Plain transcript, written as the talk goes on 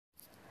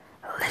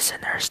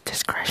Listener's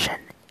discretion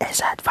is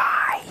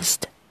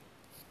advised.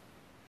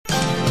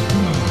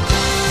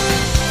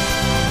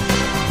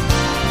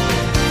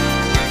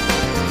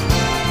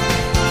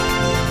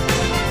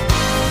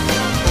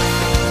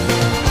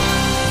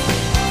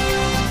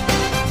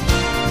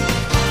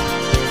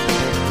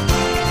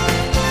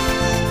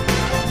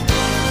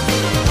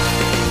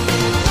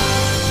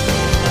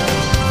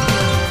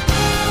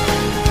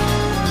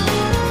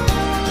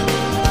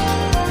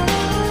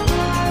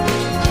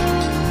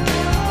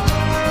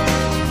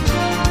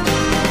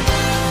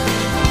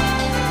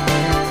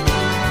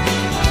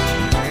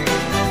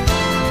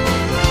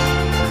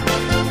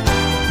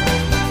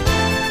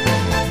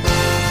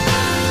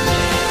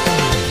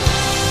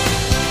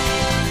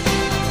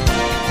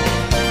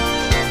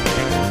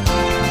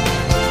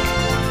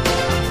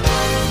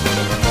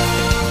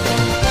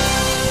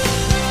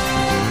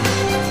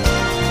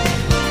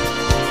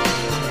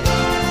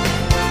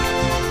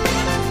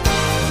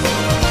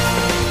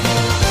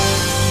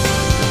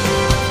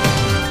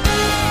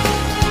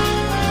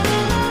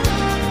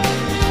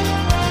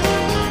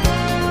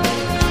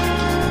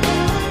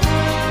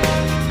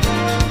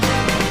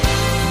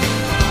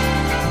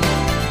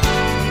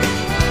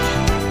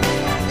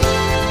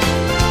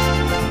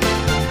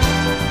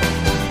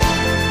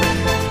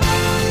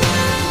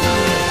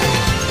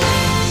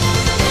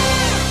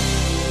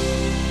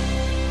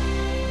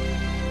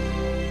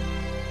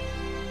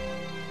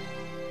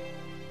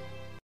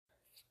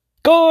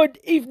 Good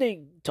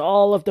evening to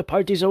all of the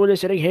parties who are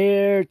listening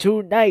here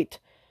tonight.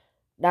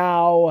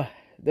 Now,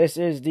 this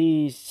is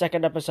the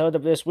second episode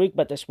of this week,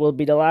 but this will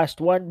be the last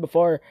one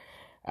before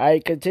I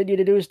continue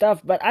to do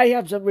stuff. But I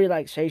have some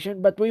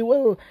relaxation, but we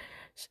will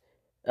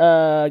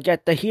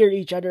get to hear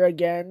each other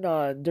again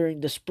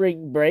during the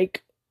spring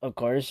break. Of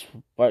course,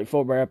 4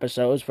 more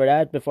episodes for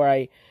that before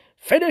I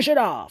finish it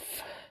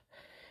off.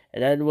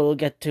 And then we'll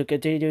get to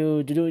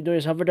continue doing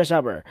this over the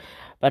summer.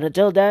 But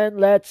until then,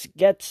 let's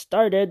get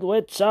started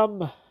with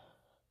some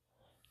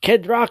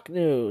Kid Rock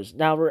news.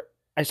 Now,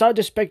 I saw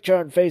this picture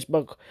on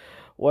Facebook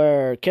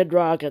where Kid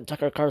Rock and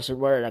Tucker Carlson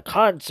were at a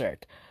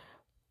concert.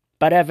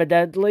 But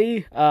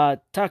evidently,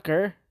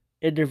 Tucker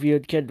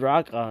interviewed Kid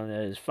Rock on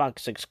his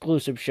Fox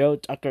exclusive show,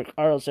 Tucker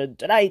Carlson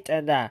Tonight.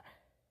 And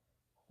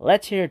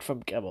let's hear it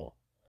from Kimmel.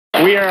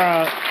 We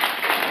are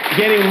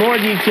getting more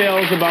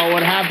details about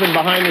what happened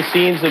behind the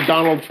scenes of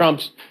Donald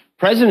Trump's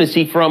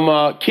presidency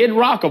from Kid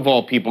Rock, of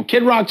all people.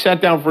 Kid Rock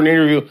sat down for an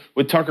interview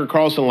with Tucker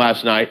Carlson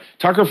last night.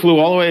 Tucker flew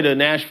all the way to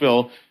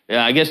Nashville,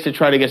 I guess to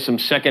try to get some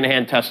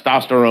secondhand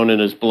testosterone in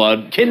his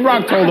blood. Kid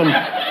Rock told him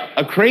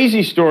a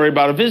crazy story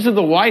about a visit to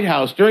the White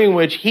House during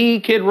which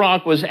Kid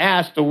Rock, was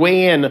asked to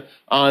weigh in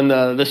on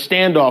the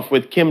standoff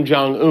with Kim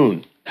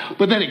Jong-un.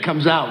 But then it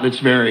comes out,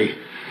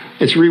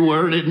 it's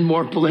reworded and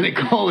more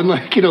political and a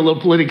little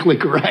politically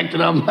correct.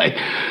 And I'm like,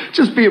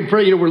 just being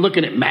pretty, we're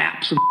looking at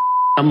maps. And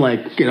I'm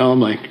like,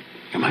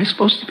 am I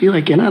supposed to be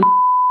in on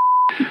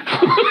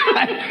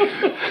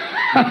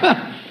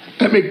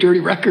I make dirty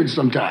records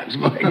sometimes.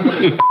 I'm like,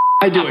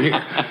 I do it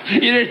here.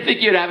 You didn't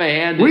think you'd have a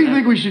hand What do you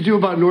think we should do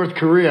about North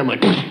Korea? I'm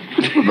like,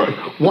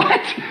 what?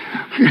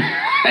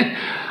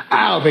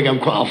 I don't think I'm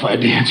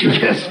qualified to answer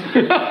this.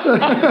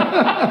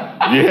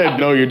 Yeah,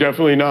 no, you're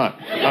definitely not.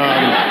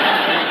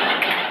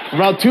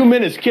 About 2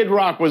 minutes, Kid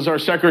Rock was our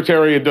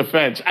Secretary of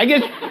Defense. I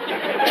guess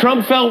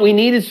Trump felt we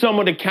needed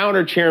someone to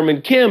counter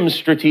Chairman Kim's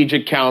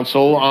Strategic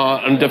Council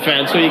on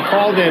Defense, so he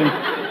called in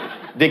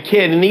the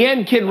Kid. In the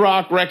end, Kid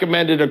Rock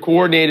recommended a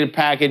coordinated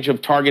package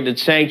of targeted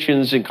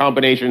sanctions in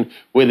combination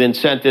with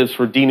incentives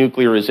for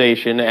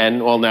denuclearization,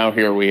 and, well, now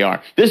here we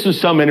are. This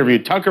was some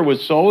interview. Tucker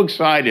was so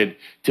excited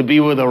to be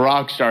with a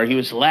rock star. He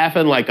was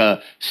laughing like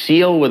a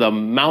seal with a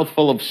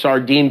mouthful of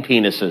sardine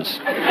penises.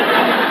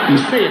 You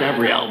say it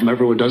every album.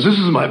 Everyone does. This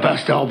is my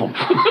best album.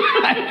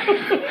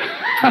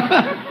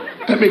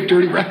 I make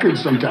dirty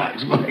records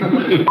sometimes.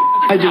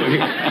 I do it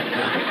here.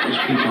 Those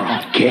people are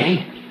all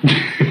gay.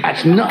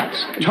 That's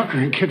nuts. Tucker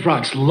and Kid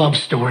Rock's love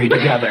story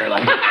together.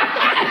 I'm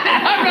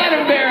not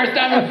embarrassed.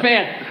 I'm a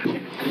fan.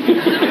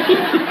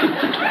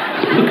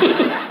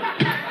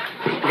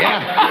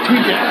 Yeah,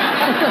 tweet that.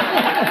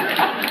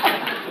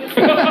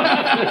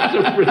 That's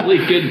a really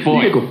good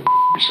point. You go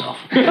yourself.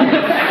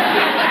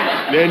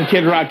 Then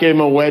Kid Rock gave him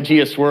a wedgie,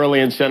 a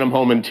swirly, and sent him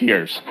home in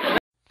tears.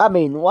 I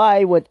mean,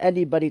 why would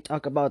anybody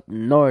talk about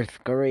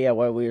North Korea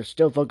while we're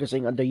still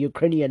focusing on the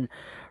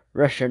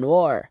Ukrainian-Russian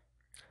war?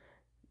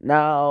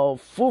 Now,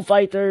 Foo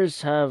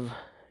Fighters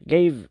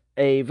gave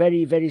a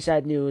very, very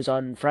sad news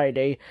on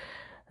Friday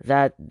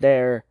that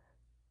their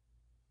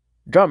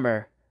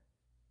drummer,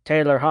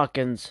 Taylor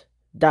Hawkins,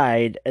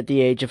 died at the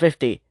age of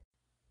 50.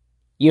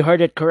 You heard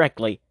it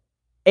correctly.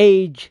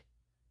 Age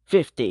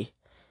 50.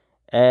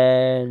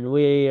 And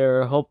we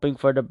are hoping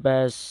for the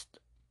best,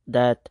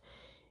 that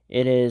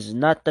it is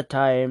not the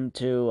time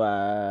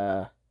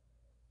to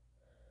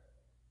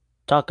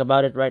talk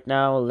about it right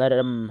now. Let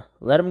him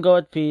go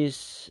at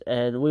peace,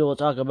 and we will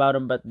talk about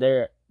him. But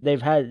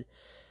they've had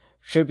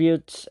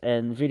tributes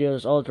and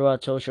videos all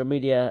throughout social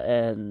media,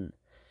 and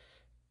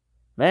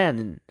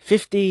man,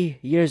 50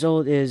 years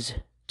old is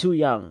too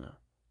young.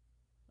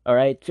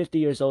 Alright, 50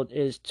 years old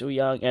is too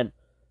young. And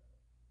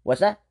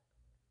what's that?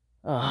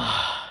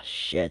 Ah,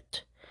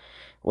 shit.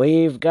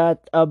 We've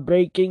got a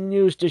breaking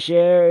news to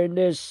share in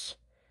this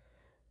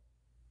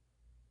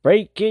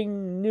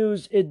breaking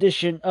news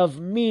edition of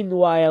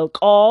Meanwhile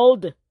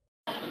called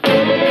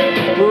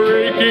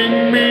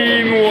Breaking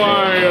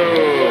Meanwhile.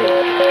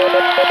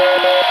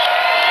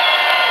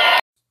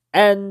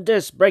 And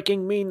this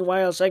Breaking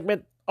Meanwhile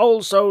segment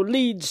also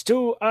leads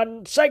to a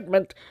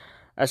segment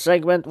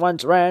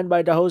once ran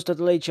by the host of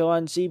The Late Show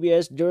on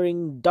CBS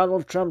during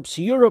Donald Trump's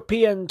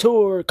European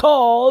tour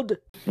called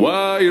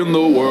Why in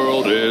the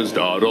world is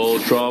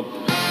Donald Trump?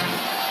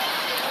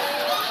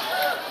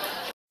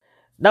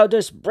 Now,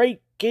 this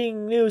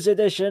breaking news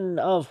edition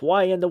of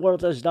Why in the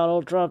World is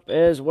Donald Trump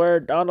is where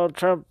Donald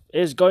Trump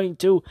is going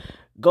to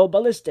go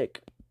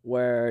ballistic,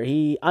 where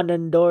he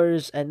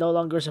unendorsed and no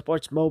longer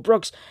supports Mo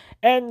Brooks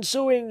and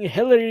suing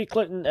Hillary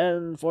Clinton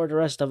and for the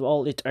rest of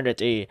all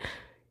eternity.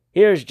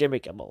 Here's Jimmy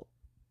Kimmel.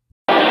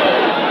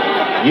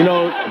 You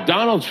know,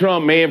 Donald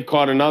Trump may have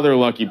caught another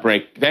lucky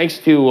break thanks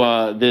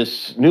to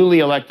this newly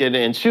elected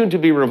and soon to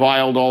be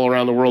reviled all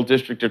around the world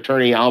District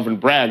Attorney Alvin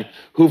Bragg,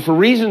 who for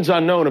reasons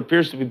unknown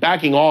appears to be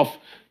backing off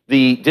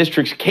the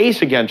district's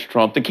case against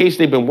Trump, the case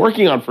they've been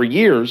working on for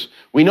years.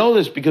 We know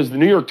this because the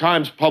New York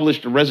Times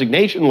published a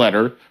resignation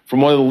letter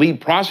from one of the lead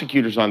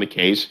prosecutors on the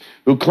case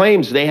who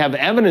claims they have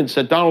evidence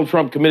that Donald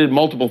Trump committed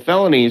multiple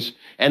felonies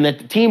and that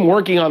the team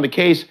working on the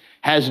case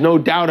has no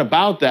doubt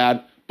about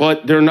that.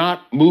 But they're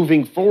not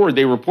moving forward.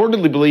 They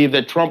reportedly believe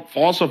that Trump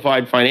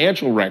falsified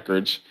financial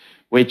records,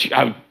 which,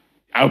 of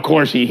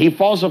course, he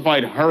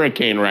falsified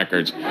hurricane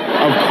records.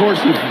 Of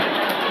course he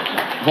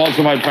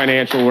falsified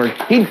financial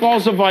records. He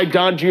falsified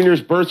Don Jr.'s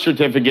birth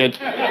certificate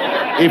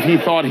if he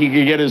thought he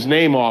could get his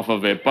name off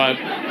of it. But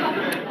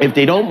if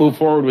they don't move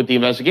forward with the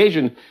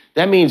investigation,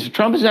 that means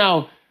Trump is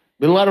now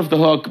been let off the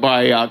hook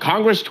by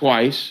Congress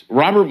twice,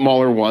 Robert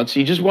Mueller once.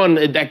 He just won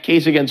that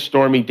case against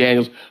Stormy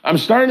Daniels. I'm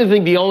starting to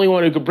think the only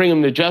one who could bring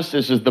him to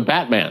justice is the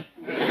Batman.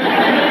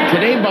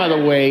 Today, by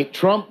the way,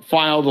 Trump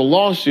filed a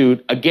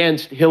lawsuit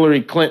against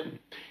Hillary Clinton.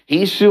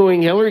 He's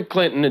suing Hillary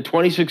Clinton and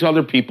 26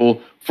 other people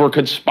for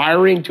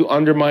conspiring to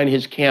undermine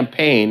his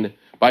campaign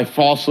by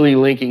falsely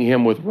linking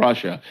him with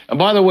Russia. And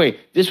by the way,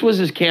 this was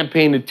his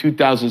campaign in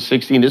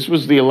 2016. This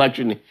was the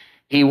election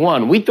he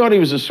won. We thought he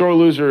was a sore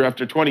loser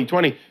after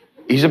 2020.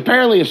 He's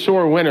apparently a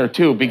sore winner,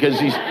 too, because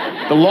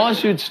the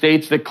lawsuit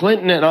states that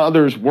Clinton and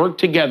others worked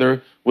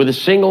together with a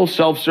single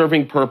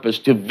self-serving purpose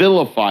to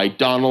vilify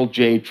Donald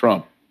J.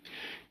 Trump.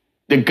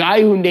 The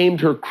guy who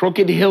named her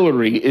Crooked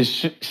Hillary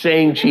is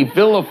saying she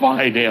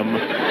vilified him.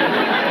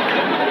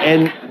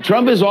 And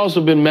Trump has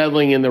also been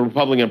meddling in the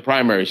Republican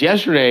primaries.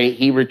 Yesterday,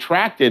 he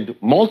retracted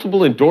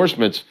multiple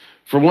endorsements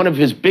for one of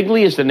his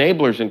bigliest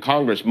enablers in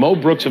Congress, Mo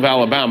Brooks of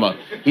Alabama.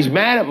 He's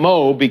mad at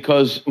Mo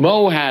because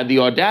Mo had the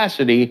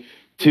audacity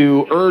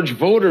to urge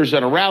voters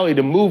at a rally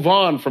to move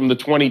on from the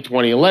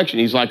 2020 election.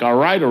 He's like, all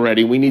right,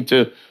 already, we need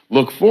to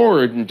look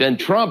forward. And then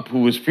Trump,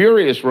 who was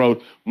furious,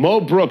 wrote,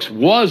 Mo Brooks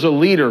was a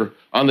leader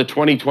on the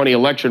 2020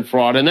 election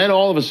fraud. And then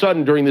all of a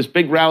sudden, during this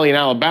big rally in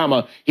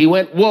Alabama, he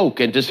went woke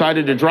and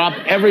decided to drop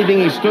everything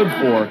he stood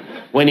for.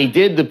 When he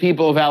did, the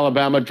people of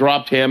Alabama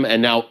dropped him,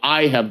 and now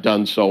I have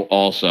done so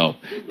also.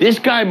 This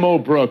guy, Mo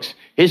Brooks,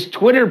 his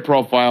Twitter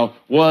profile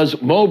was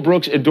Mo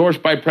Brooks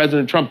endorsed by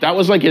President Trump. That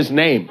was like his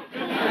name.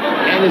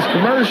 And his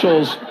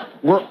commercials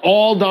were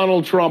all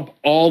Donald Trump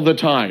all the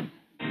time.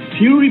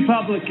 Few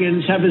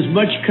Republicans have as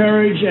much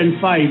courage and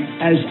fight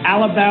as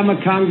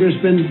Alabama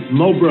Congressman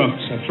Mo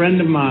Brooks, a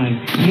friend of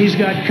mine. He's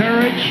got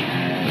courage.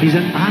 He's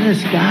an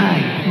honest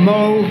guy.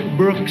 Mo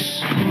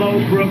Brooks.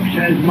 Mo Brooks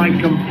has my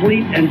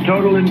complete and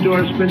total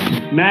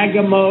endorsement.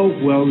 MAGA Mo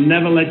will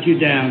never let you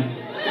down.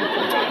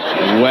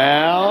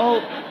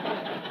 Well,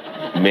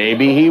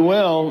 maybe he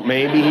will.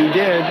 Maybe he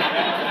did.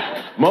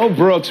 Mo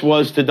Brooks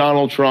was to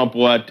Donald Trump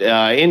what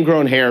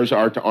ingrown hairs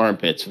are to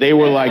armpits. They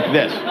were like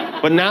this.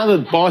 But now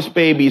that Boss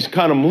Baby's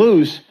cut him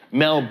loose,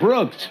 Mel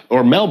Brooks, no,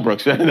 hold on.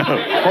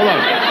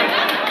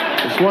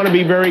 Just want to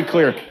be very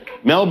clear.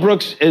 Mel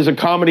Brooks is a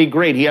comedy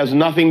great. He has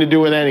nothing to do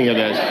with any of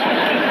this.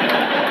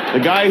 The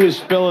guy who's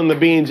spilling the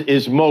beans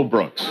is Mo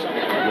Brooks.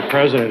 The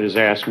president has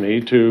asked me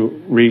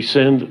to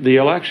rescind the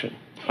election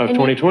of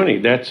 2020.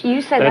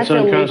 You said that's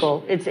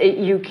illegal.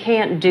 You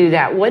can't do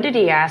that. What did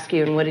he ask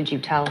you, and what did you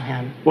tell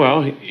him?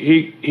 Well,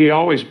 he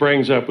always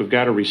brings up, we've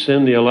got to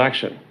rescind the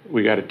election.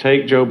 We got to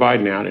take Joe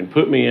Biden out and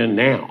put me in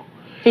now.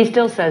 He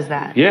still says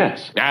that?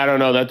 Yes. I don't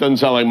know. That doesn't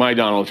sound like my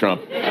Donald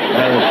Trump.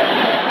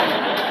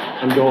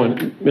 I'm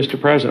going, Mr.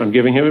 President, I'm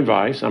giving him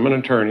advice. I'm an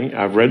attorney.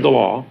 I've read the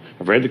law.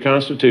 I've read the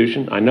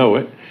Constitution. I know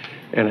it.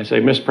 And I say,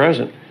 Mr.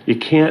 President, you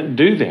can't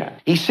do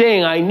that. He's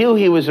saying I knew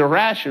he was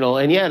irrational,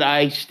 and yet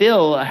I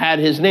still had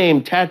his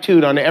name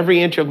tattooed on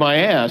every inch of my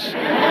ass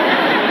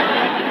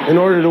in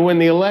order to win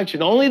the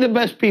election. Only the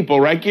best people,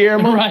 right,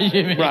 Guillermo? Right,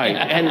 Jimmy. Right.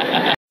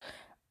 And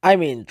I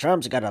mean,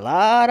 Trump's got a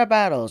lot of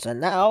battles, and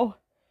now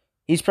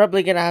he's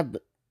probably going to have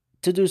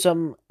to do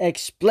some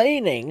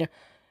explaining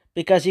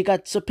because he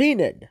got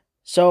subpoenaed.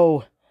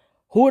 So,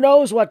 who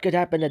knows what could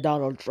happen to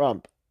Donald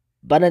Trump.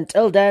 But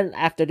until then,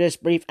 after this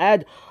brief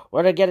ad,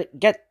 we're going to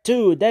get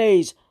to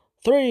days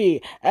 3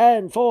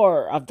 and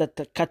 4 of the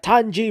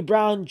Ketanji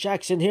Brown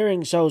Jackson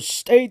hearing, so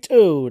stay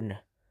tuned.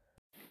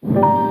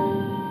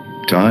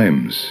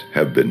 Times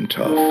have been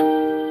tough,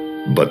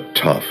 but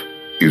tough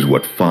is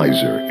what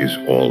Pfizer is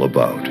all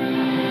about.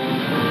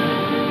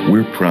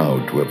 We're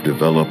proud to have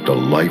developed a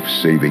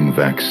life-saving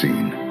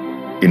vaccine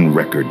in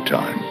record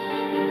time,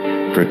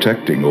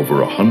 protecting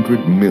over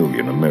 100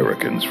 million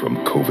Americans from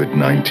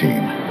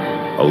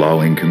COVID-19,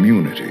 allowing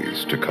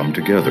communities to come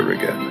together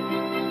again.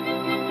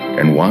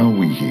 And while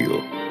we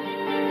heal,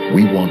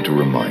 we want to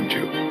remind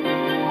you,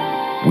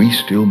 we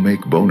still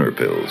make boner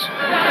pills.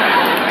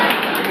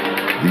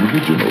 The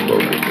original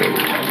boner pills.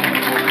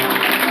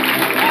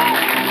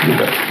 The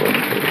best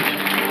boner pills.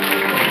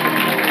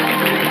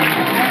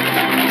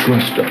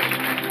 Trust us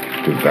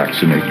to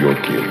vaccinate your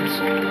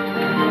kids.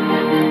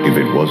 If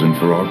it wasn't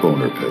for our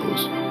boner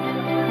pills,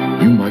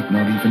 you might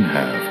not even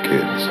have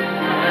kids.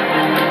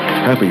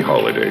 Happy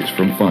holidays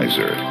from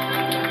Pfizer.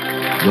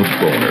 The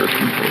boner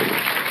people.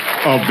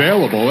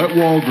 Available at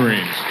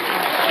Walgreens.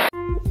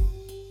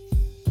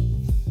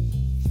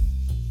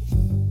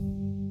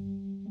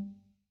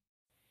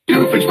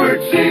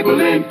 Doofenshmirtz Sable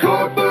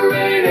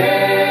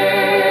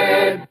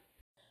Incorporated.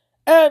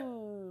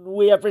 And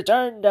we have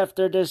returned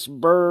after this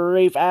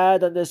brief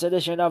ad on this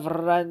edition of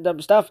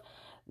Random Stuff.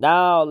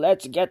 Now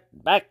let's get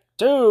back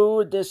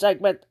to this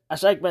segment.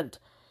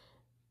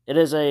 It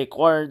is a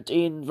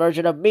quarantine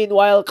version of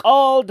Meanwhile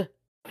called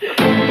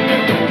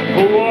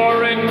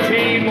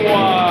Quarantine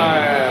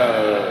While.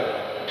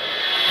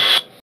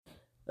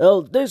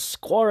 Well, this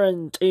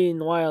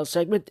Quarantine While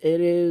segment,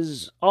 it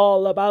is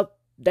all about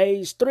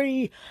days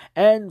 3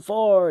 and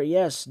 4.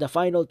 Yes, the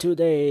final 2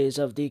 days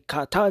of the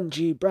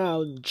Ketanji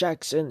Brown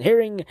Jackson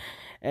hearing.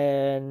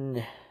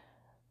 And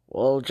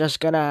we're just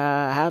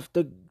gonna have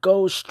to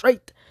go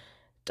straight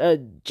to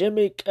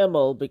Jimmy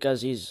Kimmel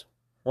because he's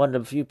one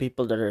of the few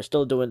people that are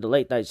still doing the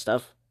late night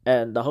stuff.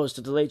 And the host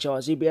of The Late Show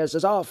on CBS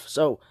is off.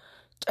 So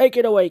take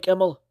it away,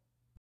 Kimmel.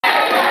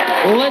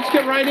 Well, let's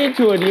get right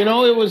into it. You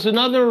know, it was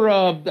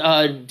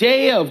another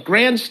day of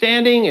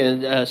grandstanding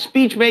and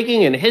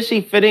speech-making and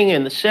hissy-fitting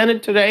in the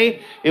Senate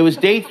today. It was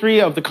day 3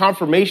 of the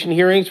confirmation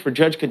hearings for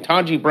Judge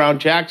Ketanji Brown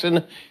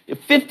Jackson.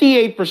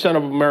 58%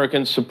 of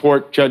Americans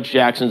support Judge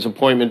Jackson's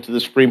appointment to the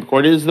Supreme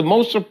Court. It is the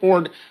most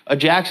support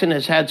Jackson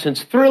has had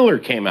since Thriller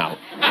came out.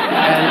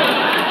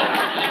 And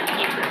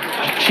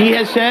she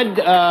has said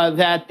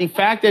that the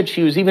fact that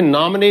she was even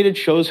nominated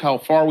shows how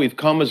far we've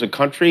come as a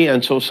country.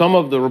 And so some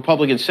of the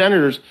Republican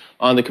senators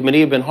on the committee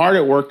have been hard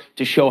at work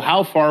to show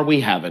how far we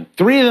haven't.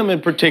 3 of them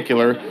in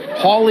particular,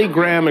 Hawley,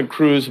 Graham, and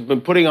Cruz, have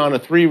been putting on a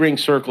 3-ring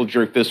circle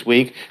jerk this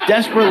week,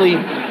 desperately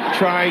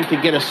trying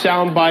to get a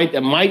soundbite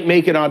that might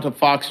make it onto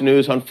Fox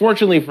News.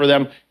 Unfortunately for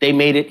them, they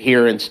made it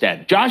here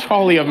instead. Josh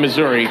Hawley of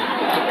Missouri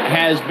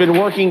has been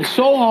working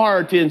so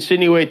hard to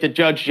insinuate that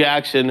Judge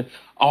Jackson,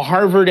 a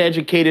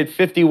Harvard-educated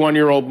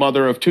 51-year-old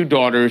mother of 2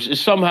 daughters,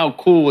 is somehow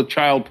cool with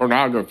child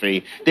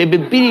pornography. They've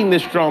been beating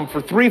this drum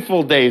for 3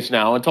 full days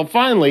now, until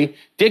finally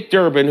Dick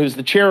Durbin, who's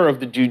the chair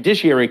of the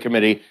Judiciary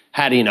Committee,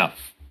 had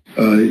enough.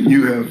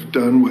 You have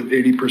done what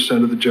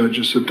 80% of the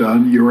judges have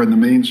done. You're in the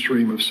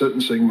mainstream of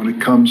sentencing when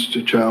it comes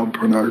to child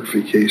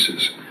pornography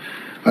cases.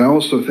 I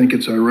also think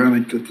it's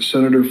ironic that the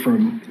senator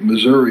from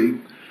Missouri,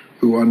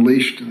 who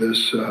unleashed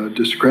this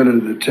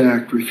discredited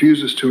attack,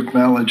 refuses to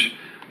acknowledge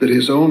that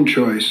his own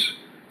choice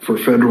for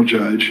federal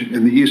judge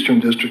in the Eastern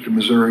District of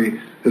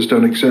Missouri has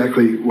done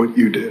exactly what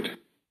you did.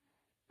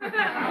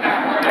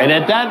 And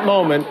at that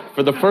moment,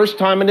 for the first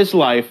time in his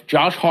life,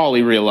 Josh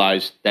Hawley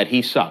realized that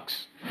he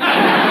sucks.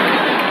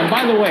 And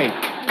by the way,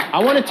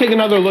 I want to take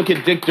another look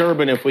at Dick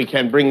Durbin, if we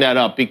can bring that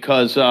up,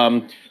 because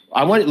I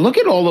want to look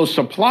at all those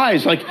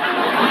supplies. Like,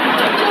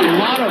 a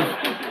lot of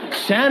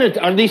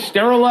are they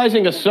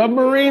sterilizing a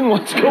submarine?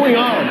 What's going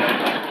on?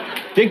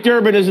 Dick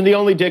Durbin isn't the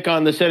only dick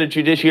on the Senate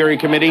Judiciary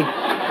Committee.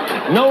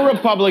 No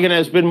Republican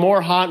has been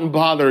more hot and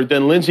bothered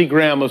than Lindsey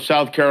Graham of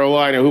South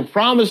Carolina, who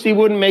promised he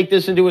wouldn't make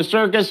this into a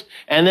circus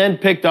and then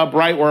picked up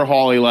right where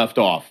Hawley left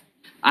off.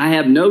 I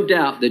have no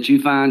doubt that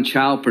you find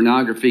child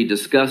pornography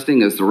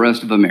disgusting as the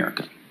rest of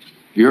America.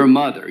 You're a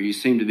mother. You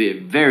seem to be a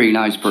very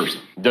nice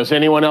person. Does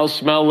anyone else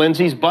smell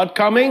Lindsey's butt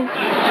coming?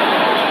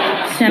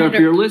 So if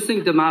you're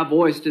listening to my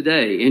voice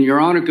today and you're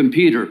on a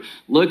computer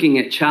looking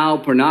at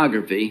child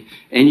pornography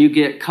and you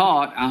get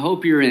caught, I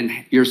hope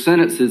your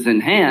sentence is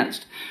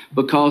enhanced,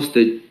 because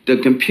the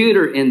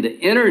computer and the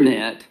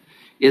internet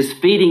is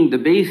feeding the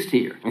beast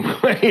here.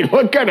 Wait,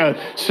 what kind of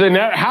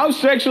scenario? How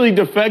sexually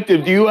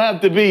defective do you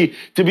have to be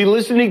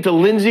listening to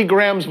Lindsey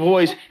Graham's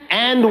voice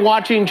and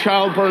watching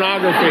child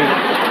pornography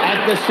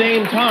at the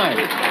same time?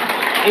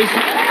 It's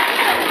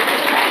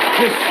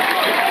the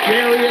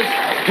scariest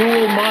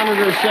dual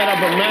monitor setup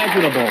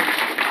imaginable.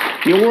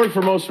 The award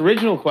for most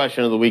original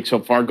question of the week so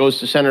far goes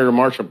to Senator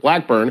Marsha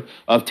Blackburn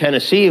of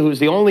Tennessee, who's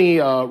the only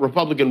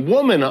Republican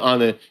woman on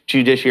the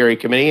Judiciary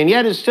Committee, and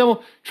yet is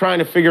still trying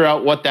to figure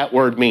out what that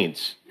word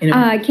means.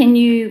 Can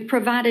you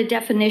provide a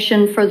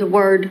definition for the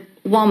word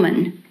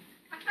woman?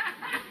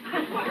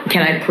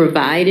 Can I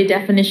provide a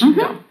definition?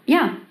 No.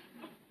 Yeah.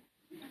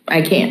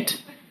 I can't.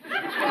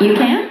 You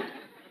can't?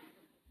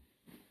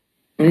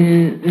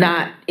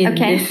 Not in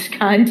this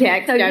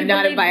context. So I'm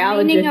not a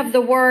biologist. The meaning of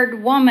the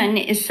word woman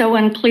is so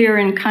unclear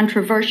and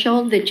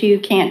controversial that you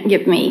can't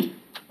give me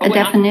a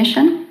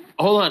definition?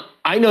 Hold on.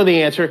 I know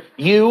the answer.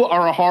 You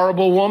are a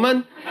horrible woman?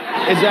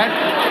 Is that?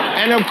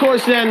 And of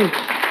course then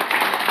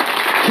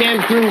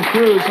Ken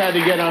Cruz had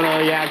to get on all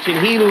the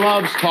action. He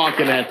loves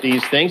talking at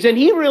these things, and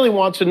he really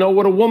wants to know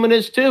what a woman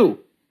is too.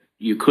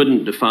 You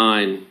couldn't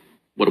define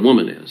what a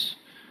woman is.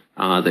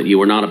 That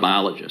you are not a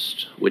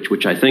biologist,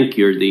 which I think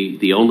you're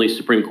the only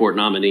Supreme Court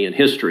nominee in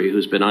history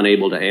who's been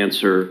unable to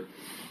answer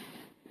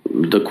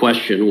the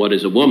question, what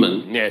is a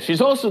woman? Yeah,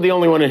 she's also the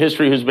only one in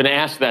history who's been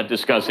asked that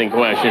disgusting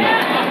question.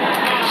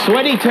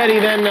 Sweaty Teddy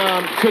then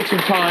took some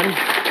time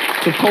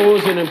to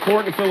pose an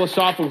important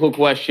philosophical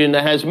question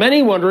that has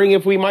many wondering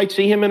if we might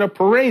see him in a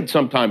parade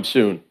sometime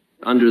soon.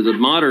 Under the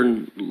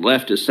modern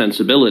leftist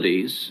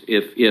sensibilities,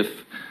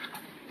 if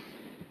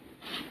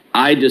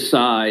I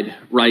decide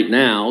right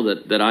now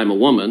that I'm a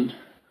woman,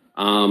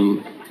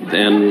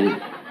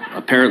 then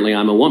apparently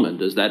I'm a woman.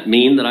 Does that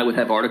mean that I would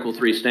have Article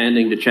 3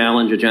 standing to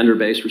challenge a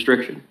gender-based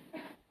restriction?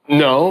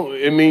 No,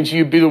 it means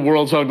you'd be the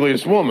world's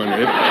ugliest woman. It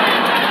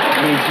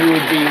means you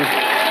would be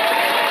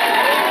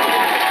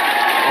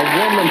a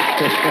woman.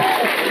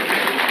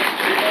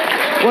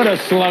 What a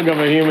slug of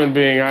a human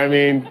being. I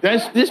mean,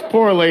 this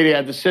poor lady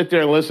had to sit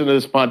there and listen to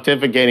this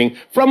pontificating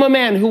from a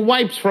man who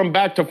wipes from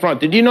back to front.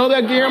 Did you know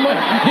that,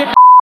 Guillermo?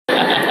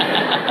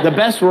 The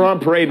best were on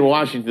parade in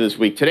Washington this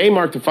week. Today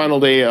marked the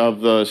final day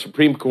of the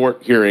Supreme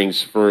Court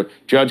hearings for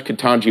Judge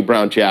Ketanji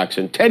Brown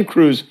Jackson. Ted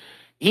Cruz,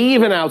 he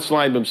even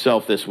outslined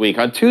himself this week.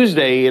 On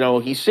Tuesday,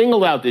 he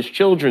singled out this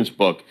children's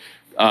book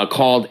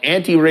called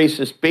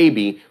Anti-Racist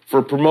Baby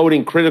for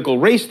promoting critical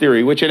race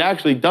theory, which it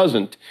actually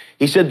doesn't.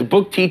 He said the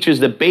book teaches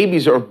that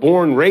babies are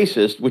born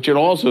racist, which it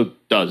also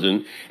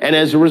doesn't. And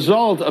as a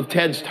result of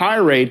Ted's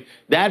tirade,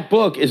 that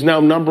book is now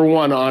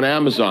 #1 on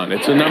Amazon.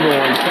 It's a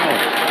 #1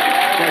 seller.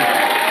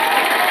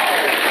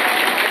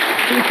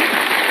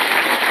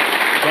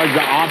 Like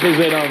the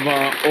opposite of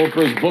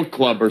Oprah's book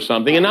club or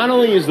something. And not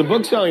only is the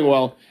book selling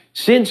well,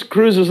 since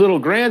Cruz's little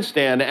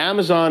grandstand,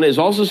 Amazon is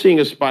also seeing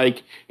a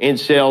spike in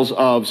sales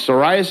of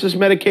psoriasis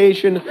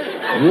medication,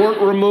 wart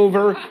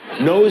remover,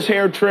 nose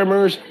hair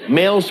trimmers,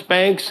 male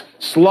Spanx,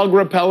 slug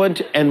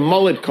repellent, and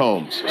mullet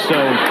combs.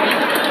 So,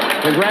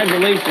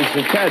 congratulations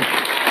to Ted.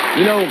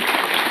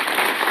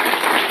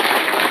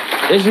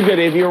 This is good.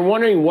 If you're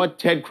wondering what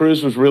Ted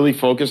Cruz was really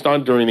focused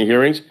on during the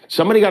hearings,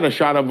 somebody got a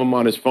shot of him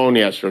on his phone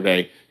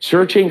yesterday,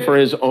 searching for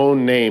his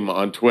own name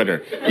on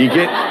Twitter. You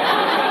get...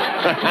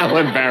 How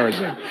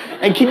embarrassing.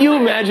 And can you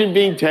imagine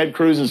being Ted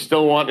Cruz and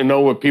still wanting to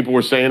know what people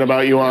were saying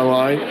about you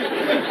online?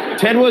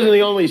 Ted wasn't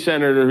the only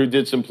senator who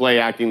did some play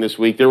acting this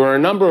week. There were a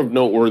number of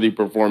noteworthy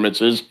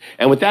performances.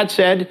 And with that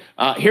said,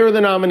 here are the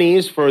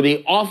nominees for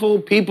the Awful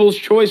People's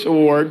Choice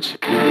Awards.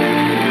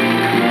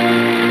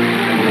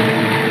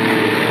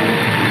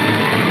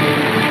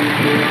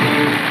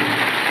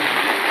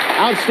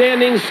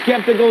 Outstanding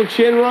skeptical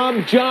chin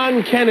rub,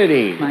 John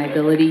Kennedy. My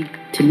ability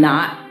to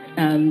not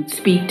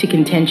speak to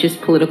contentious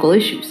political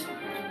issues.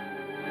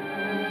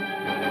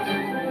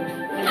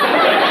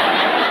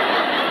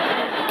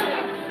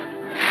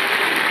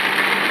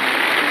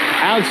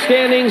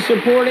 Outstanding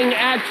supporting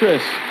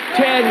actress,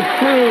 Ted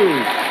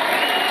Cruz.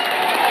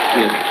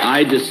 If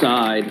I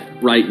decide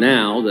right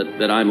now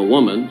that I'm a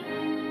woman,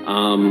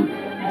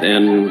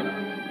 then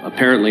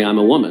apparently I'm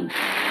a woman.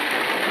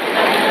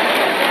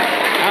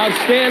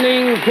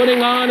 Outstanding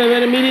putting on and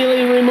then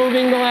immediately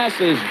removing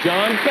glasses,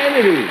 John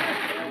Kennedy.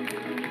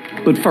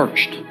 But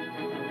first,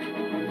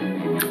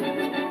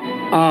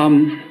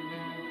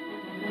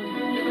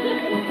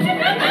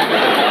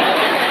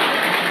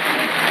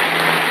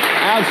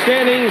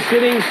 outstanding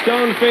sitting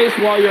stone-faced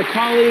while your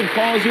colleague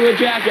calls you a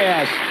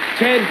jackass,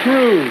 Ted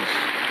Cruz.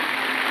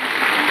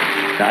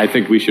 I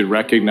think we should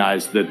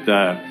recognize that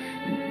the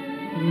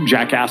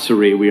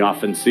jackassery we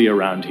often see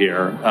around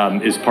here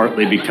is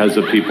partly because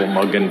of people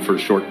mugging for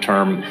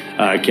short-term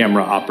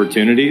camera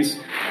opportunities.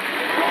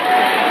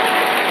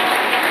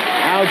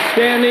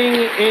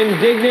 Outstanding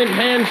indignant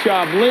hand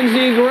shop,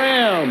 Lindsey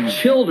Graham.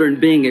 Children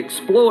being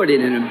exploited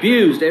and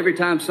abused every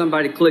time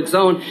somebody clicks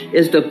on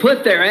is to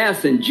put their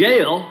ass in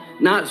jail,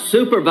 not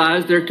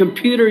supervise their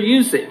computer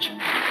usage.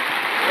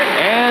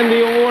 And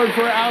the award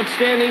for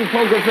outstanding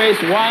poker face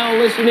while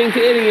listening to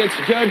idiots,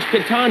 Judge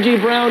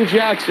Ketanji Brown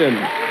Jackson. Do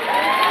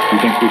you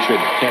think we should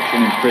catch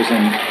and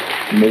imprison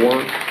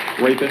more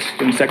rapists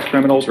and sex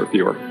criminals or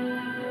fewer?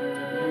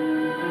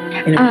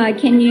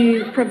 Can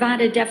you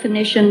provide a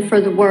definition for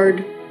the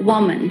word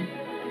woman?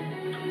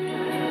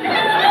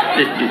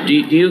 Do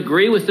you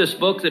agree with this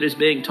book that is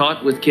being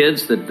taught with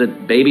kids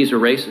that babies are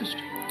racist?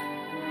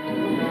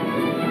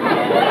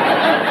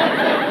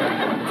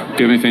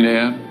 Do you have anything to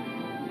add?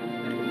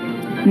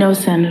 No,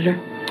 Senator.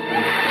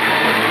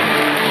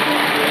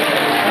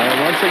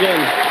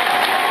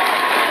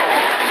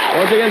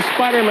 Once again,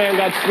 Spider-Man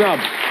got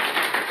snubbed.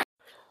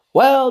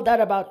 Well, that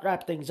about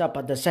wrapped things up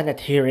at the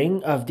Senate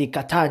hearing of the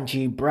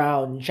Ketanji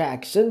Brown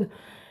Jackson.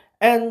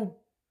 And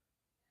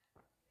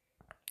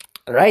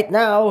right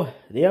now,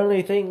 the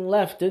only thing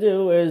left to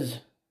do is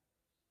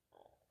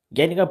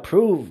getting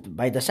approved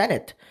by the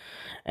Senate.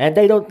 And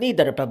they don't need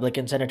the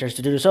Republican senators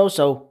to do so,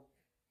 so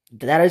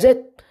that is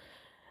it.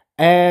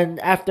 And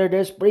after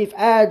this brief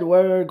ad,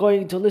 we're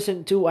going to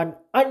listen to an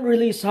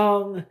unreleased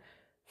song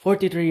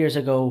 43 years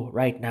ago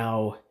right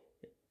now.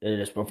 It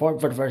is performed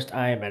for the first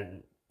time,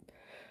 and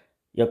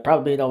you'll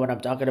probably know what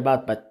I'm talking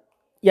about, but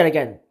yet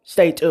again,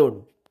 stay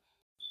tuned.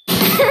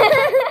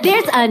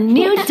 There's a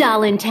new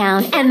doll in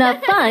town, and the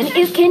fun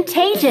is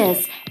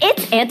contagious.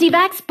 It's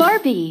anti-vax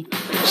Barbie.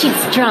 She's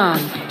strong.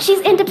 She's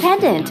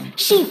independent.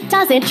 She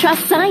doesn't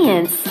trust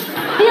science.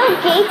 Bill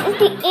Gates is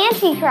the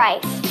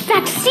Antichrist.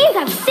 Vaccines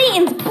have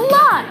Satan's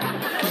blood.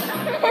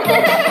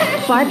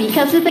 Barbie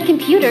comes with a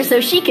computer so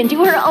she can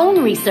do her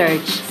own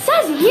research.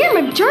 Says here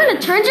Moderna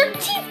turns your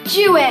teeth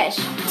Jewish.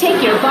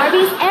 Take your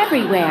Barbies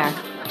everywhere.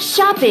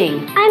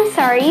 Shopping. I'm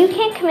sorry, you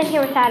can't come in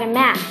here without a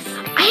mask.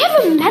 I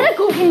have a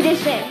medical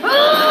condition.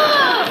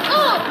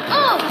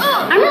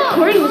 I'm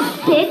recording this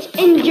bitch,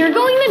 and you're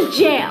going to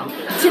jail.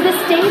 To the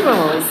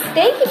stables.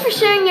 Thank you for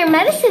sharing your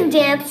medicine,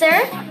 dancer.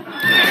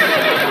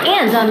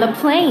 And on the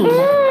plane.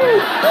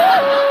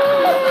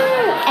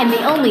 And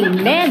the only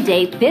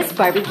mandate this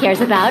Barbie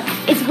cares about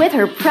is with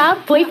her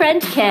proud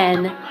boyfriend,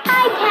 Ken.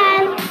 Hi,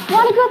 Ken.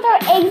 Want to go throw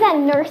eggs at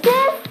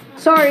nurses?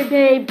 Sorry,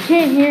 babe.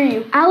 Can't hear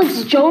you.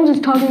 Alex Jones is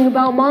talking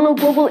about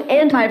monoglobal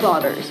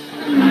antibodies.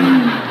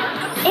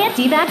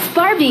 Anti-vax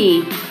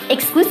Barbie.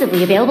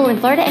 Exclusively available in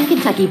Florida and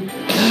Kentucky.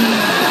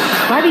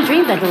 Barbie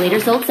Dream Ventilator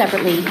sold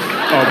separately.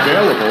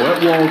 Available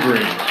at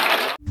Walgreens.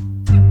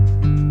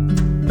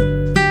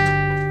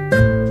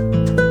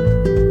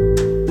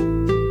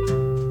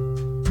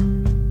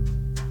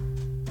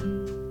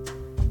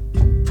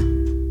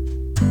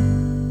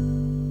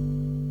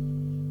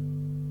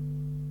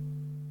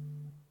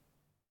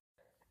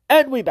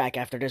 And we back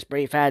after this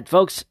brief ad,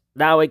 folks.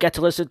 Now we get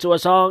to listen to a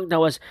song that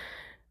was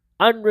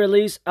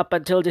unreleased up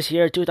until this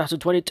year,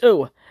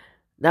 2022.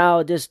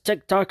 Now, this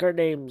TikToker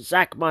named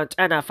Zach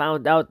Montana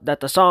found out that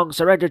the song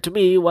Surrender to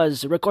Me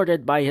was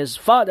recorded by his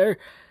father,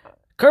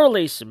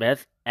 Curly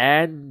Smith,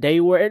 and they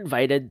were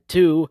invited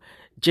to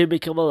Jimmy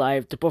Kimmel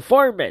Live to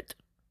perform it.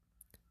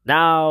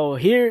 Now,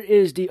 here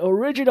is the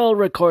original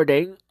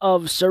recording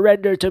of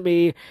Surrender to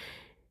Me.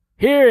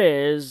 Here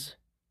is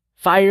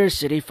Fire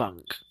City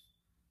Funk.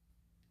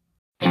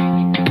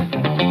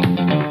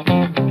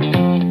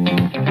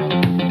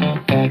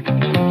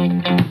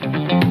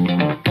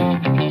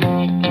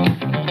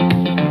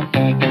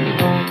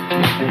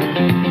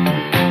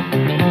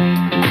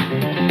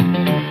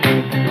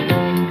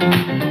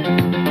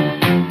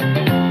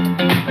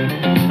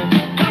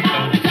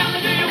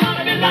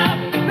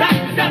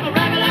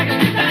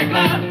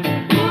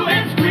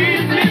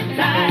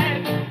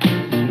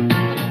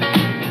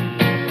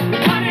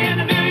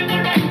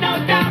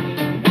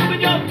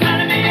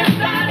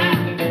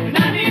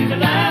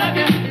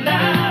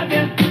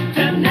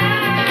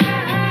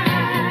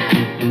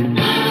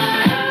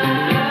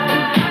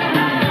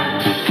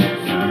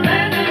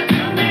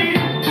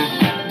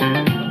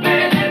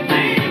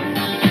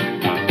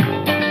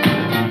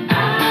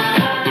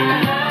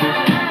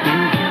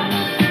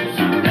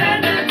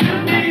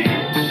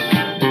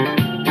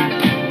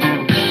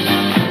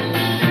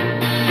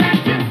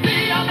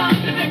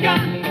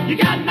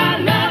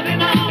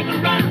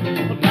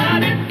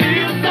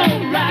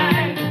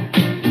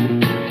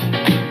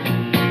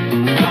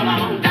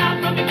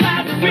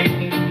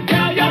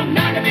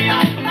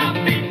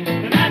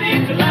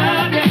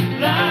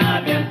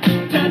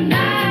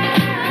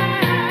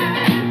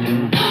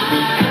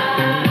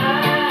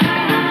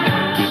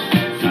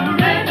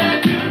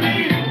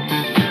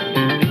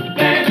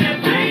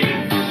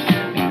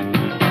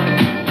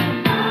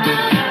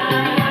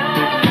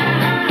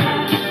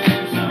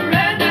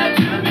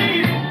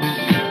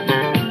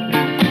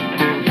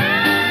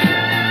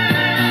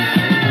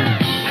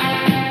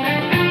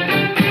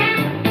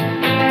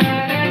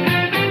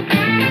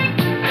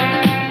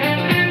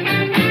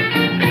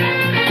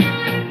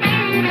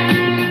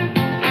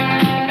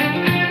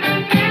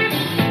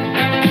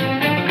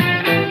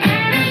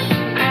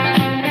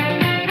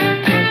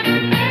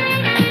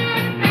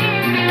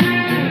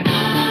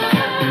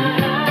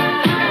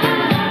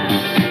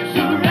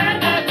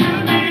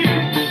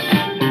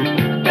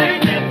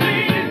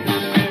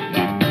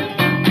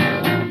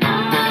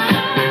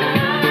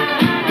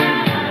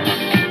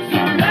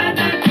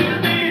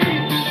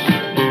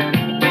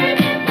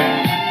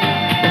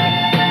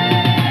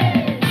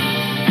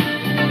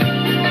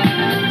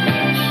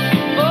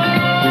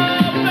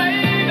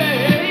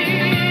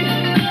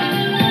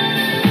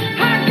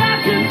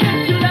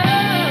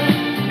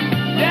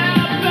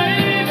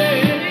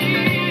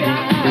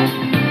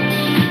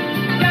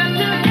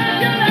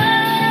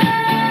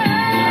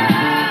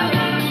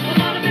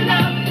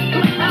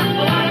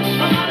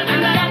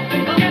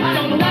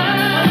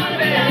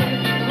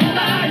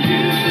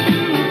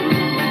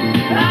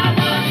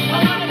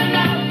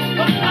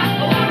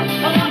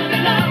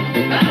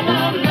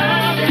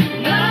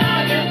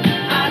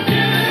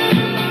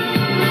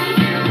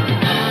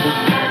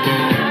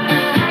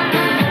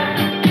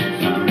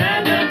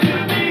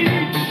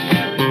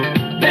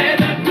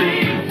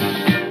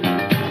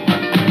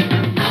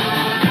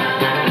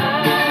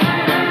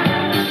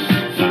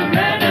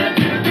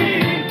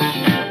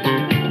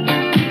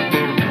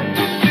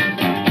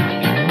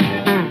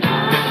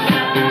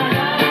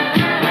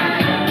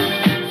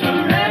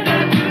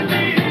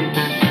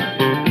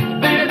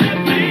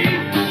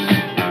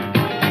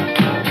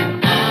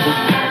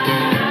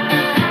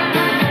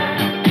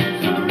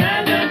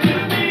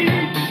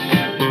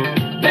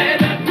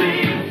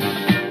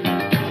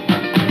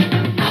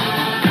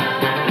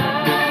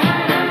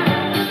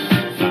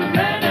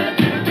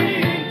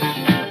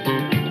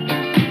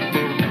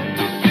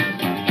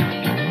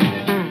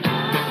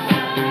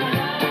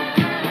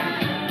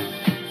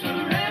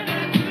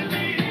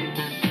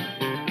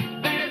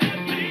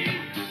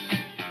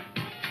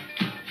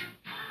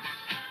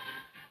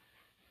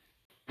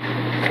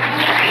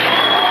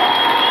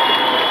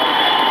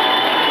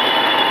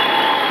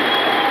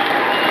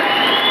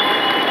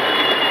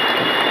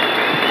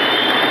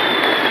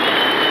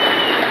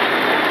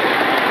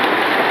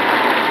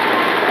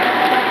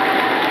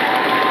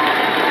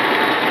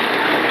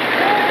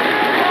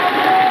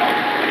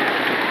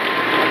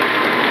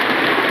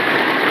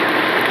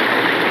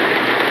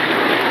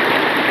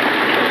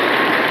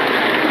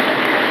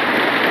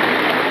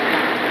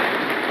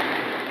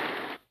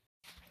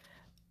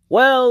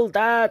 Well,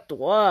 that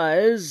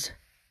was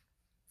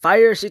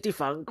Fire City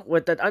Funk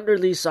with that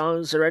unreleased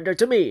song Surrender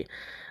to Me.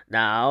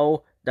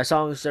 Now, the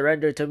song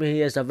Surrender to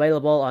Me is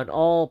available on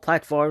all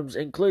platforms,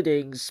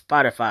 including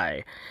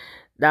Spotify.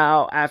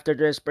 Now, after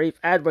this brief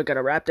ad, we're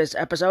gonna wrap this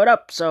episode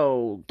up,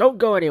 so don't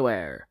go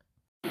anywhere.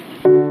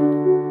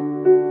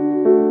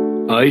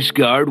 Ice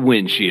Guard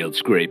windshield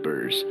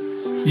scrapers.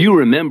 You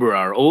remember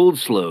our old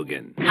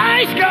slogan,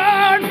 Ice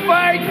Guard,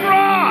 fight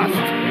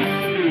frost!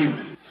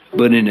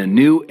 but in a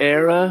new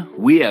era,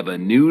 we have a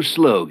new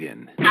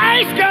slogan.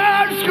 Ice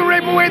Guard,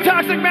 scrape away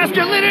toxic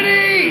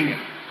masculinity!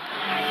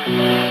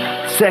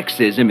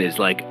 Sexism is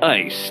like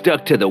ice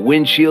stuck to the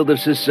windshield of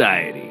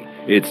society.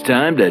 It's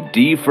time to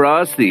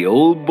defrost the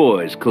old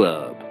boys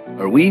club.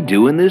 Are we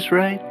doing this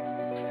right?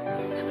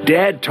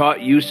 Dad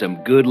taught you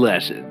some good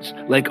lessons,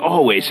 like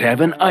always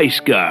have an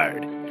ice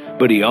guard.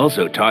 But he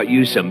also taught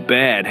you some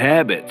bad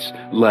habits,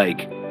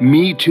 like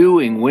me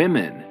tooing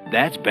women.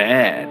 That's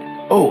bad.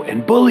 Oh,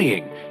 and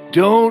bullying.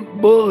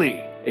 Don't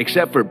bully,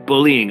 except for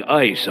bullying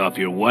ice off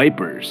your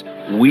wipers.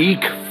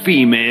 Weak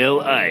female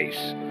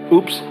ice.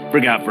 Oops,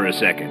 forgot for a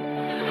second.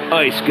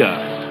 Ice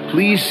Guard,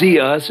 please see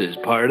us as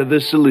part of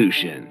the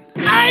solution.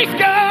 Ice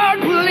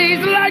Guard,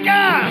 please like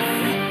us!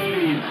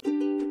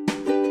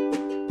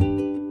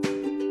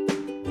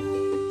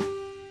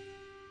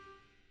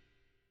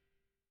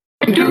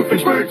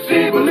 Doofenshmirtz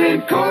Evil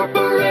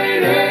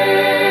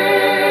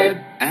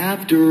Incorporated.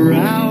 After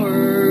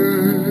hours.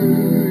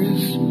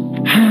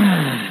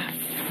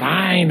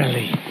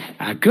 Finally,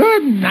 a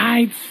good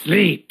night's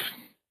sleep.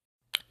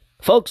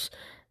 Folks,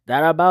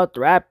 that about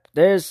wrap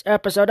this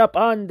episode up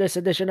on this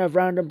edition of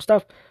Random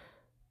Stuff.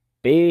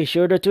 Be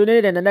sure to tune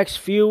in the next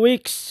few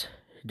weeks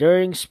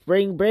during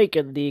spring break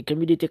in the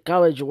community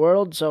college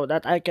world so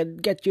that I can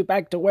get you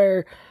back to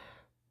where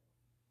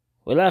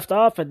we left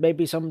off and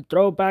maybe some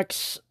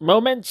throwbacks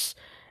moments.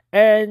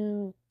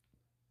 And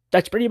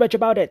that's pretty much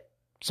about it.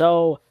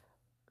 So,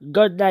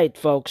 good night,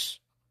 folks.